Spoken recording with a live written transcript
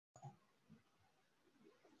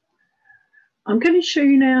I'm going to show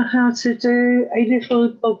you now how to do a little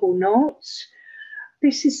bubble knot.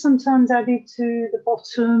 This is sometimes added to the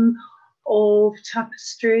bottom of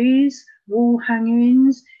tapestries, wall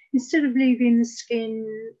hangings, instead of leaving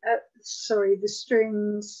the the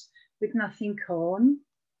strings with nothing on.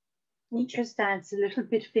 It just adds a little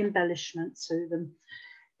bit of embellishment to them.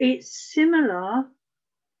 It's similar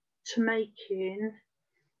to making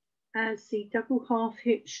as the double half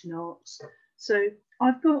hitch knot. So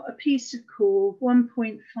I've got a piece of cord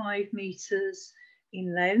 1.5 meters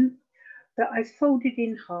in length that I folded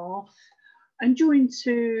in half and joined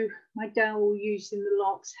to my dowel using the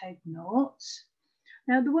lark's head knot.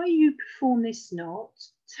 Now the way you perform this knot,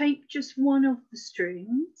 take just one of the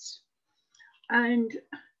strings and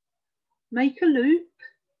make a loop,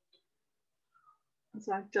 as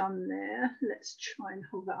I've done there. Let's try and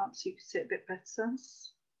hold that up so you can see it a bit better.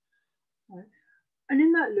 And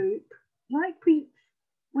in that loop, like we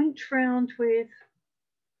went round with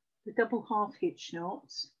the double half hitch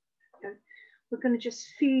knots, we're going to just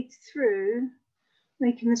feed through,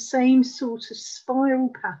 making the same sort of spiral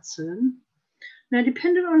pattern. Now,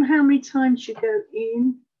 depending on how many times you go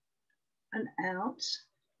in and out,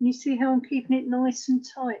 you see how I'm keeping it nice and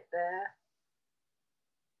tight there.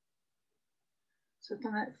 So I've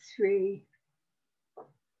done that 3,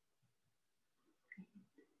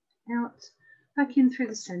 out, back in through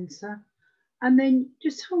the centre, and then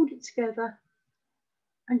just hold it together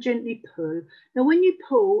and gently pull. Now when you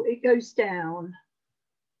pull, it goes down,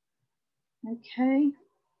 okay?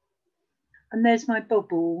 And there's my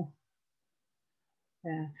bubble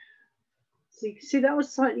there. So you can see that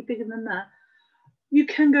was slightly bigger than that. You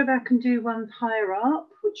can go back and do one higher up,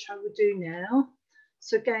 which I will do now.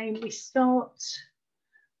 So again, we start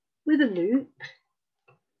with a loop.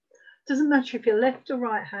 Doesn't matter if you're left or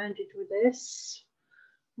right-handed with this.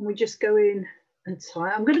 And we just go in and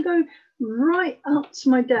tie. I'm going to go right up to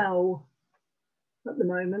my dowel at the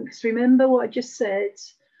moment, because remember what I just said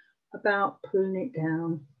about pulling it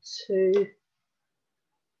down. 2.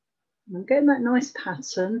 And I'm getting that nice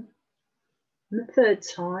pattern. And the third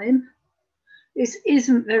time. This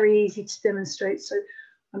isn't very easy to demonstrate, so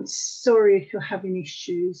I'm sorry if you're having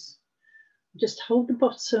issues. Just hold the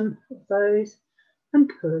bottom of those and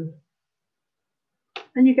pull,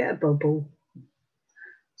 and you get a bubble.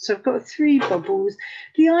 So I've got 3 bubbles.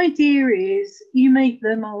 The idea is you make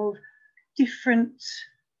them of different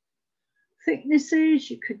thicknesses.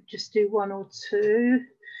 You could just do 1 or 2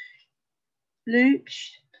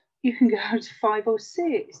 loops. You can go to 5 or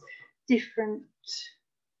 6 different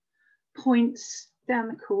points down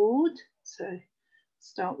the cord. So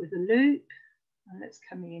start with a loop, and let's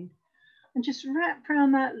come in and just wrap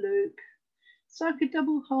around that loop. It's like a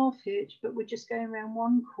double half hitch, but we're just going around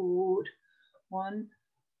one cord. 1,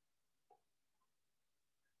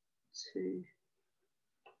 2,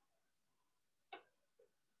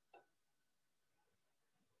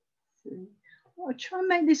 3. I'll try and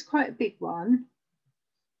make this quite a big one.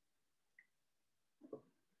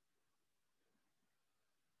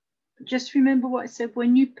 But just remember what I said,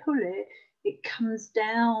 when you pull it, it comes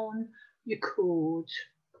down your cord.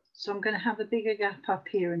 So I'm going to have a bigger gap up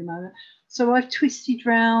here in a moment. So I've twisted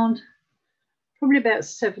round probably about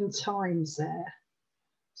 7 times there.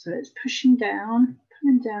 So it's pushing down,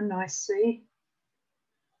 pulling down nicely.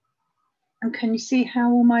 And can you see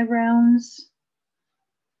how all my rounds?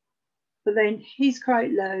 But then he's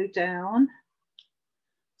quite low down.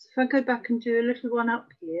 So if I go back and do a little one up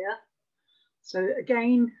here. So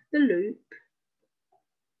again, the loop.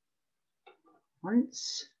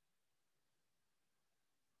 Once.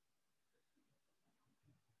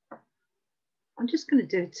 I'm just going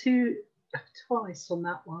to do twice on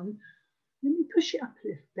that one. Let me push it up a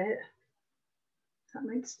little bit. That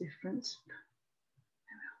makes a difference.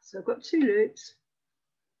 So I've got 2 loops.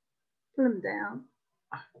 Pull them down.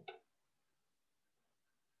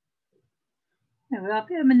 There we are, a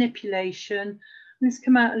bit of manipulation. Let's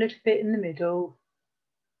come out a little bit in the middle.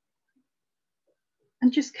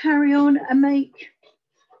 And just carry on and make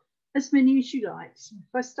as many as you like. So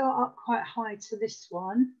if I start up quite high to this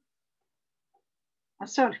one, I'm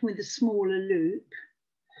starting with a smaller loop.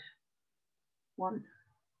 1,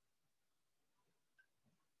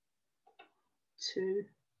 2,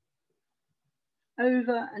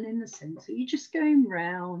 over and in the centre. You're just going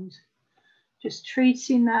round, just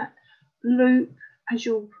treating that loop as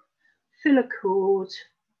you'll fill a cord,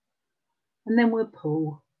 and then we'll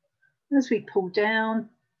pull. As we pull down,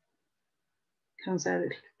 comes out a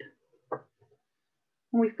little bit.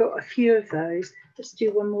 And we've got a few of those. Let's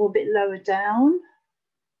do one more bit lower down.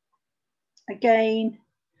 Again,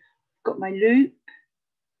 got my loop.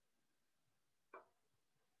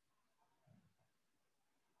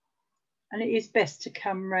 And it is best to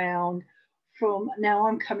come round from, now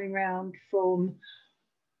I'm coming round from,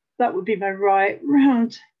 that would be my right,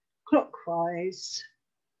 round clockwise,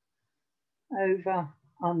 over,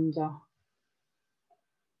 under.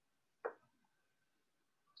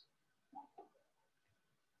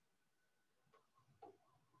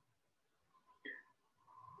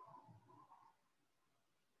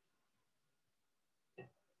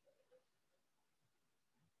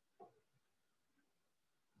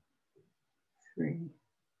 Three.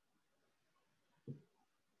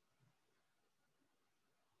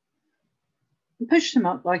 And push them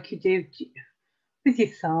up like you did with your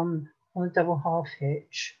thumb on a double half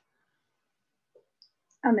hitch.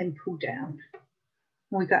 And then pull down.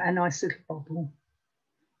 And we've got a nice little bobble.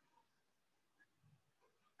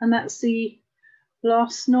 And that's the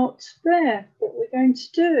last knot there that we're going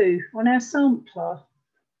to do on our sampler.